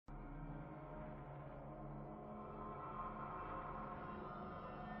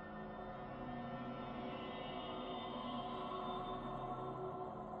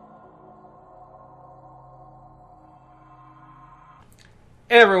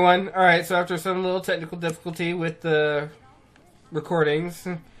Hey everyone! Alright, so after some little technical difficulty with the recordings,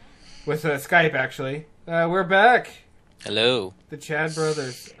 with Skype actually, we're back! Hello. The Chad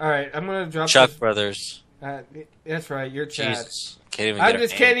brothers. Alright, I'm gonna drop Chuck this. brothers. That's right, you're Chad. Jesus. Can't even I get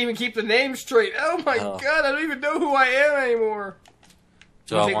just can't even keep the name straight! Oh my god, I don't even know who I am anymore!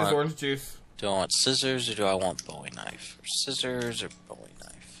 Do I take want this orange juice. Do I want scissors or do I want Bowie knife? Or scissors or Bowie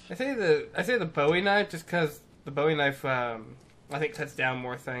knife? I say the Bowie knife just because the Bowie knife, I think cuts down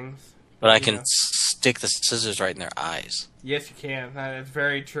more things. But I can stick the scissors right in their eyes. Yes, you can. That's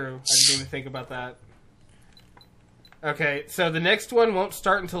very true. I didn't even think about that. Okay, so the next one won't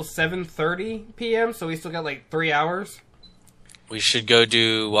start until 7:30 p.m., so we still got like 3 hours. We should go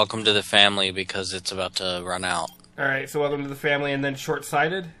do Welcome to the Family because it's about to run out. Alright, so Welcome to the Family and then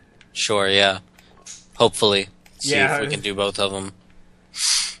Short-Sighted? Sure, yeah. Hopefully. See Yeah, if we can do both of them.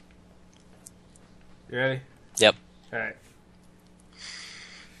 You ready? Yep. Alright.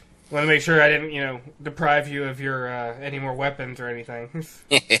 Want to make sure I didn't, deprive you of your, any more weapons or anything.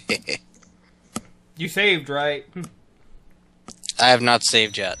 You saved, right? I have not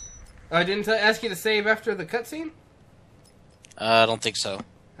saved yet. Oh, I didn't ask you to save after the cutscene? I don't think so.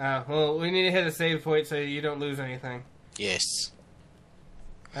 Well, we need to hit a save point so you don't lose anything. Yes.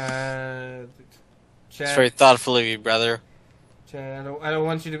 Chad. It's very thoughtful of you, brother. Chad, I don't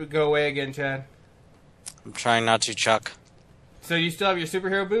want you to go away again, Chad. I'm trying not to, Chuck. So you still have your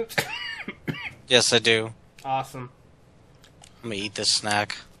superhero boots? Yes, I do. Awesome. I'm gonna eat this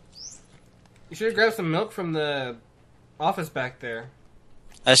snack. You should have grabbed some milk from the office back there.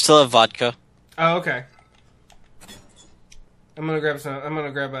 I still have vodka. Oh, okay. I'm gonna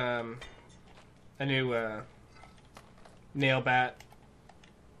grab a new nail bat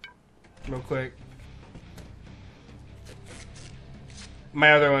real quick.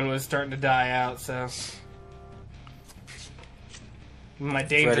 My other one was starting to die out, so my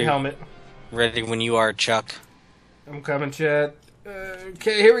danger helmet. Ready when you are, Chuck. I'm coming, Chad.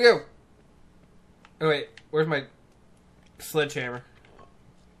 Okay, here we go. Oh wait, where's my sledgehammer?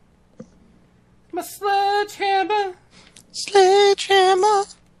 My sledgehammer. Sledgehammer.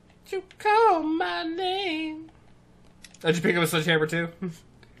 You call my name. Oh, did you pick up a sledgehammer too?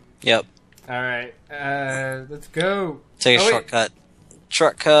 Yep. Alright, let's go. Take a shortcut.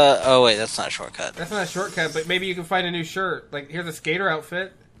 Shortcut. Oh, wait, that's not a shortcut. That's not a shortcut, but maybe you can find a new shirt. Like, here's a skater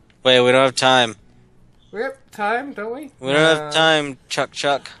outfit. Wait, we don't have time. We have time, don't we? We don't have time,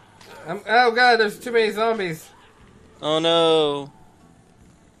 Chuck. Oh god, there's too many zombies. Oh no.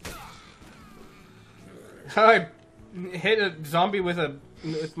 I hit a zombie with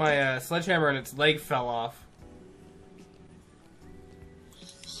my sledgehammer and its leg fell off.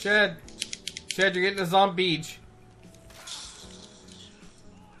 Chad, you're getting a zombie.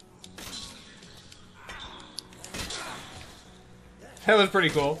 That was pretty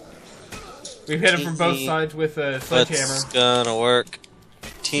cool. We've hit him from both sides with a sledgehammer. It's gonna work.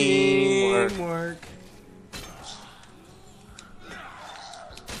 Teamwork.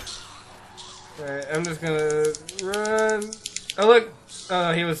 Alright, I'm just gonna run. Oh look!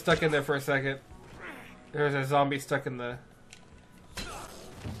 Oh, he was stuck in there for a second. There was a zombie stuck in the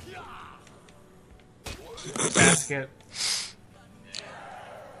basket.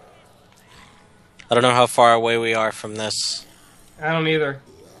 I don't know how far away we are from this. I don't either.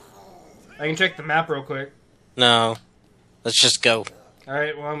 I can check the map real quick. No. Let's just go.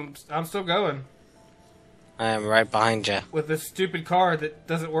 Alright, well, I'm still going. I am right behind you. With this stupid car that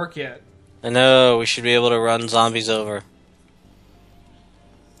doesn't work yet. I know, we should be able to run zombies over.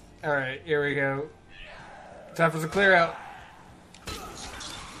 Alright, here we go. Time for some clear out.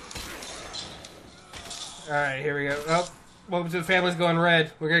 Alright, here we go. Oh, Welcome to the Family's going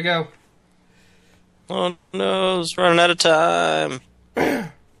red. We're gonna go. Oh no, it's running out of time.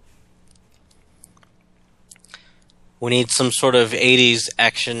 We need some sort of 80s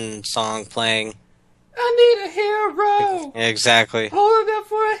action song playing. I need a hero! Exactly. Holding out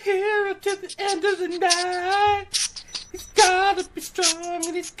for a hero to the end of the night. He's gotta be strong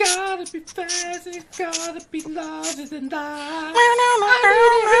and he's gotta be fast and he's gotta be larger than life. I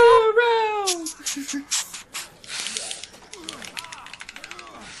need a hero!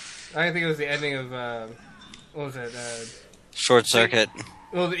 I think it was the ending of, what was it? Short Circuit.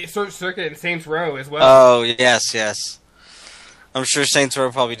 Well, the Short Circuit and Saints Row as well. Oh, yes. I'm sure Saints Row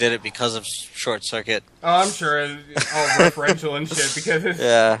probably did it because of Short Circuit. Oh, I'm sure. All referential and shit. Because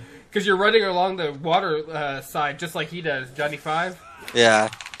yeah. Because you're running along the water side just like he does, Johnny Five. Yeah.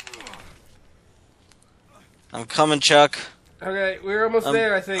 I'm coming, Chuck. Okay, we're almost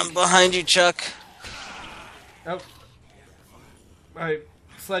there, I think. I'm behind you, Chuck. Oh. My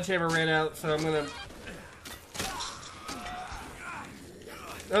sledgehammer ran out, so I'm gonna...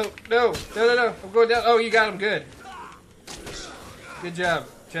 Oh, no. No. I'm going down. Oh, you got him. Good. Good job,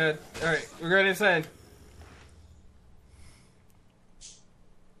 Chad. Alright, we're going inside.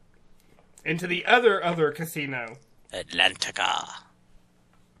 Into the other casino. Atlantica.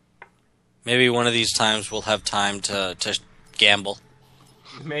 Maybe one of these times we'll have time to gamble.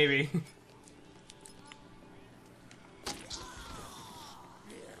 Maybe.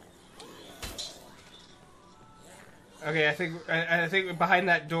 Okay, I think behind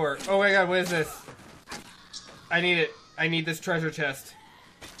that door. Oh my god, what is this? I need it. I need this treasure chest.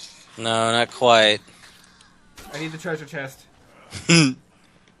 No, not quite. I need the treasure chest.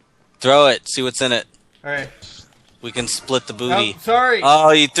 Throw it. See what's in it. Alright. We can split the booty. Oh, sorry.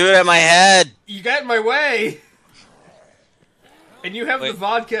 Oh, you threw it at my head. You got in my way. And you have the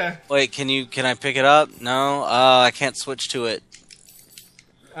vodka. Wait, can I pick it up? No? I can't switch to it.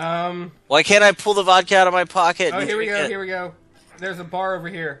 Why can't I pull the vodka out of my pocket? Oh, here we go. There's a bar over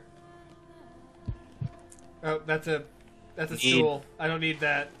here. Oh, that's a stool. I don't need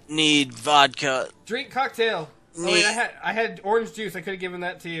that. Need vodka. Drink cocktail. Oh wait, I had orange juice. I could have given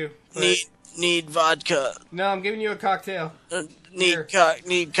that to you. Need vodka. No, I'm giving you a cocktail. Need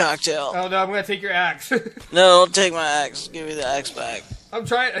cocktail. Oh no, I'm gonna take your axe. No, don't take my axe. Give me the axe back. I'm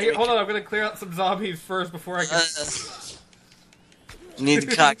trying. Hey, hold on, I'm gonna clear out some zombies first before I can. Need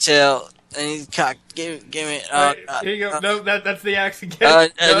cocktail. I need give me. Right, here you go. No, that's the axe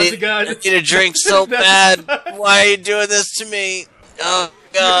again. That's a gun. I need a drink so bad. Why are you doing this to me? Oh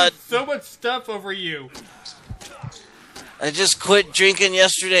God! So much stuff over you. I just quit drinking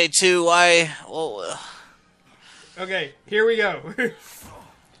yesterday too. Why? Oh. Okay, here we go.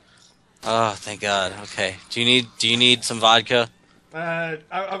 Oh, thank God. Okay. Do you need some vodka?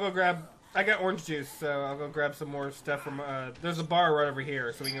 I'll go grab. I got orange juice, so I'll go grab some more stuff from. There's a bar right over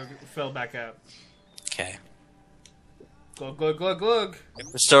here, so we can go fill back up. Okay. Glug glug glug glug.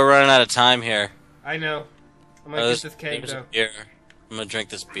 We're still running out of time here. I know. I'm gonna get this keg though. Beer. I'm gonna drink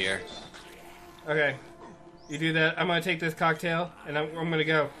this beer. Okay. You do that. I'm gonna take this cocktail, and I'm gonna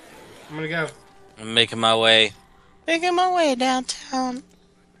go. I'm making my way downtown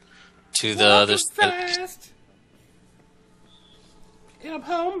to the other fast. And I'm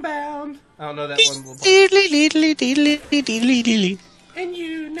homebound. I don't know that one little part. And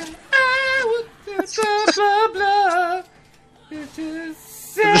you know I would blah blah blah to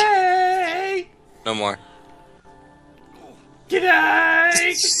say. No more.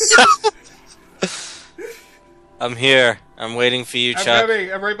 G'day. I'm here. I'm waiting for you, Chuck. I'm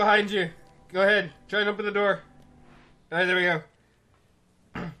coming. I'm right behind you. Go ahead. Try and open the door. Alright, there we go.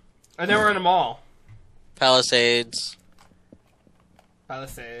 And now we're in a mall. Palisades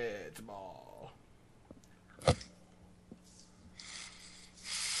Mall.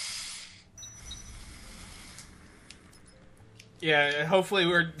 Yeah,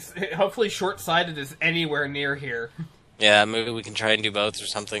 hopefully short-sighted is anywhere near here. Yeah, maybe we can try and do both or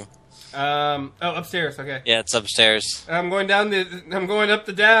something. Oh, upstairs. Okay. Yeah, it's upstairs. I'm going up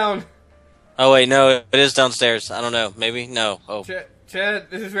the down. Oh wait, no, it is downstairs. I don't know. Maybe no. Oh. Chad,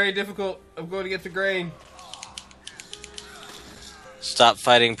 this is very difficult. I'm going to get the grain. Stop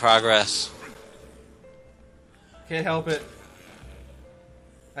fighting progress. Can't help it.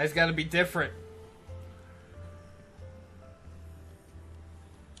 I just got to be different.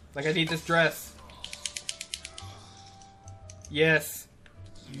 Like I need this dress. Yes.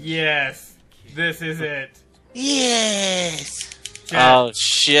 This is it. Yes. Chad. Oh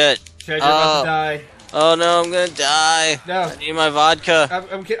shit. Chad, you're about to die. Oh no, I'm gonna die. No. I need my vodka.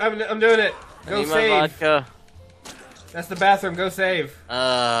 I'm doing it. Go I need save. my vodka. That's the bathroom. Go save.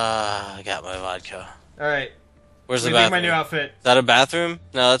 I got my vodka. All right. Where's the What do you think bathroom? of my new outfit? Is that a bathroom?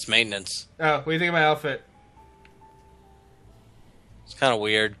 No, that's maintenance. Oh, what do you think of my outfit? It's kind of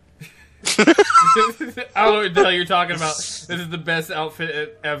weird. I don't know what the hell you're talking about. This is the best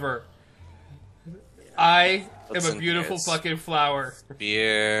outfit ever. I am a beautiful fucking flower.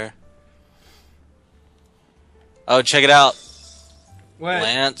 Beer. Oh, check it out. What?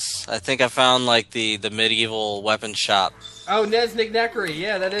 Lance. I think I found like the medieval weapon shop. Oh, Ned's Knickknackery.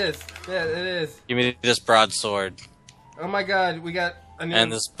 Yeah, that is. Yeah, it is. Give me this broadsword. Oh my God, we got a new.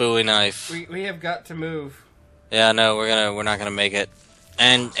 And this Bowie knife. We have got to move. Yeah, no, we're not gonna make it.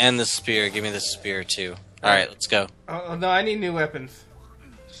 And the spear. Give me the spear too. All right, let's go. Oh no, I need new weapons.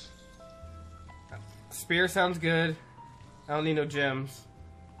 Spear sounds good. I don't need no gems.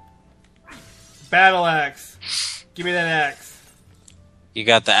 Battle axe. Give me that axe. You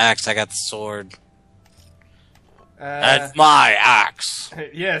got the axe. I got the sword. And my axe.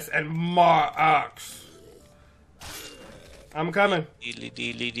 Yes, and my axe. I'm coming.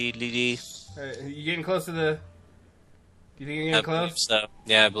 Deedly. You getting close to the You think you're I getting believe close? so.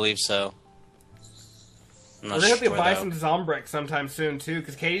 Yeah, I believe so. I'm We're not gonna have to sure, buy though. some Zombrex sometime soon too,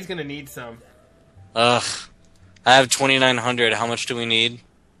 because Katie's gonna need some. Ugh. I have 2,900. How much do we need?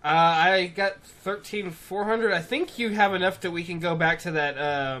 I got 13,400. I think you have enough that we can go back to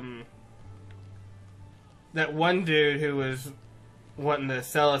that one dude who was wanting to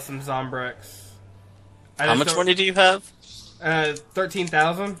sell us some Zombrex. How much money do you have?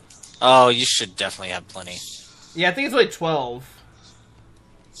 13,000. Oh, you should definitely have plenty. Yeah, I think it's only 12.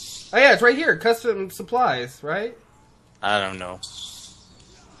 Oh yeah, it's right here. Custom supplies, right? I don't know.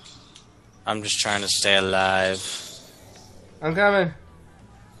 I'm just trying to stay alive. I'm coming.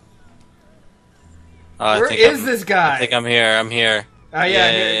 Oh, Where is this guy? I think I'm here. I'm here. Oh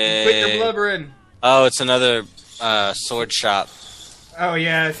yeah, quit your blubbering. Oh, it's another sword shop. Oh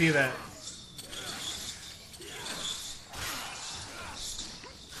yeah, I see that.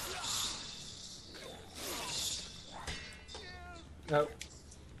 Oh.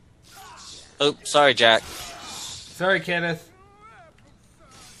 Oh, sorry, Jack. Sorry, Kenneth.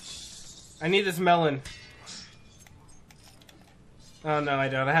 I need this melon. Oh, no, I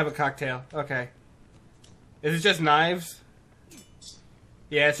don't. I have a cocktail. Okay. Is it just knives?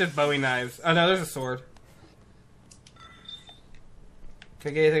 Yeah, it's just Bowie knives. Oh, no, there's a sword.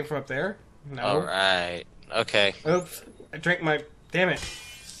 Can I get anything from up there? No. Alright. Okay. Oops. I drank my... Damn it.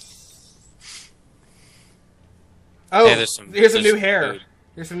 Oh, Hey, here's some new some hair. food.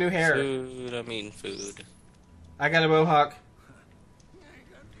 Here's some new hair. Food, I'm eating food. I got a mohawk.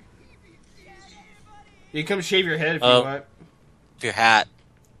 You can come shave your head if you want. Your hat.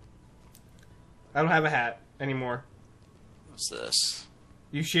 I don't have a hat anymore. What's this?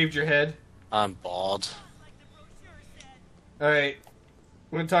 You shaved your head? I'm bald. Alright.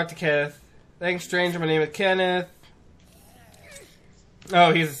 I'm gonna talk to Kenneth. Thanks, stranger. My name is Kenneth.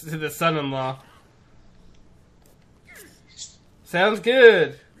 Oh, he's the son-in-law. Sounds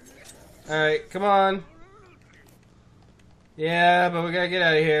good. Alright, come on. Yeah, but we gotta get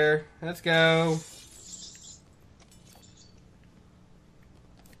out of here. Let's go.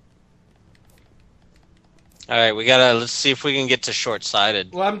 Alright, let's see if we can get to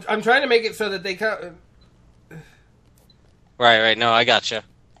short-sighted. Well, I'm trying to make it so that they come. Right, no, I gotcha.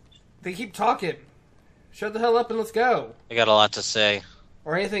 They keep talking. Shut the hell up and let's go. I got a lot to say.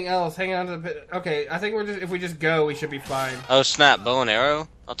 Or anything else. Hang on to the bit. Okay, I think if we just go, we should be fine. Oh, snap, bow and arrow?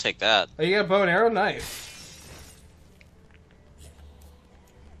 I'll take that. Oh, you got a bow and arrow? Nice.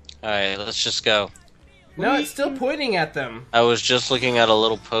 Alright, let's just go. No, it's still pointing at them. I was just looking at a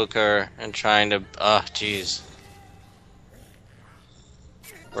little poker and trying to... jeez.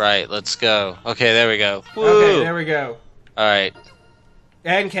 Right, let's go. Okay, there we go. Woo! Okay, there we go. Alright.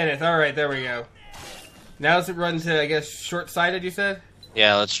 And Kenneth. Alright, there we go. Now does it run to, I guess, short-sighted, you said?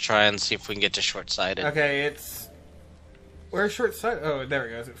 Yeah, let's try and see if we can get to short-sighted. Okay, it's... Where's short-sighted? Oh, there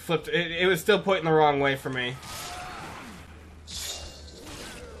it goes. It flipped. It was still pointing the wrong way for me.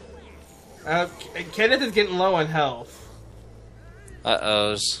 Kenneth is getting low on health.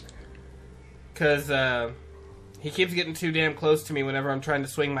 Uh-ohs. Because, he keeps getting too damn close to me whenever I'm trying to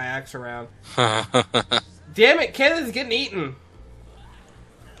swing my axe around. Damn it, Kenneth is getting eaten.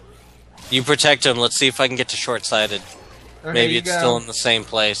 You protect him. Let's see if I can get to short-sighted. Okay, Maybe it's still in the same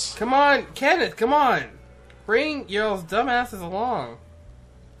place. Come on, Kenneth, come on. Bring your dumbasses along.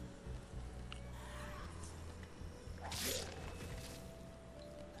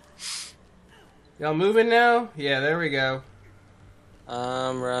 Y'all moving now? Yeah, there we go.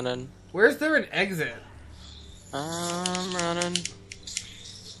 I'm running. Where's there an exit? I'm running.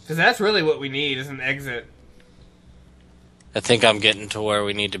 Because that's really what we need, is an exit. I think I'm getting to where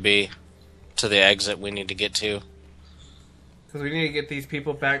we need to be. To the exit we need to get to. Because we need to get these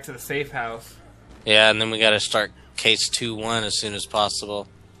people back to the safe house. Yeah, and then we gotta start case 2-1 as soon as possible.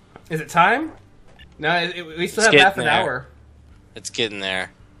 Is it time? No, we still have half an hour. It's getting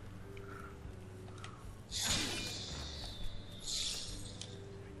there.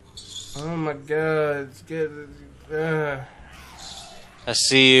 Oh my god, it's good. I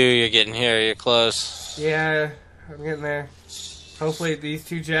see you, you're getting here, you're close. Yeah, I'm getting there. Hopefully these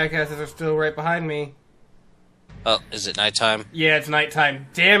two jackasses are still right behind me. Oh, is it nighttime? Yeah, it's nighttime.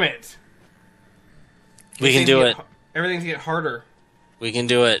 Damn it! We can do it. Everything's getting harder. We can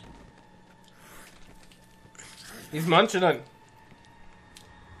do it. He's munching on.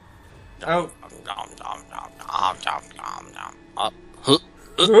 Oh.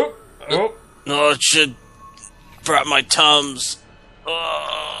 Oh. No, it should brought my Tums.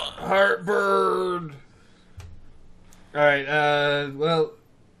 Heartburn. Alright, well,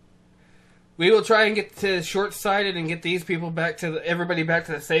 we will try and get to short-sighted and get these people back to everybody back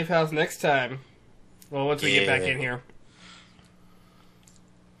to the safe house next time. Well, once we get back in here.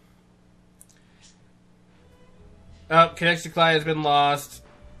 Oh, connection client has been lost.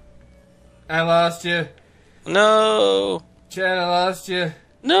 I lost you. No. Chad, I lost you.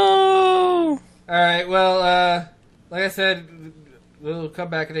 No. Alright, well, like I said, we'll come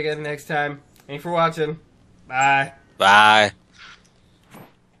back again next time. Thanks for watching. Bye. Bye.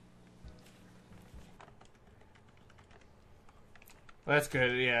 Well, that's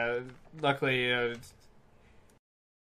good, yeah. Luckily, it's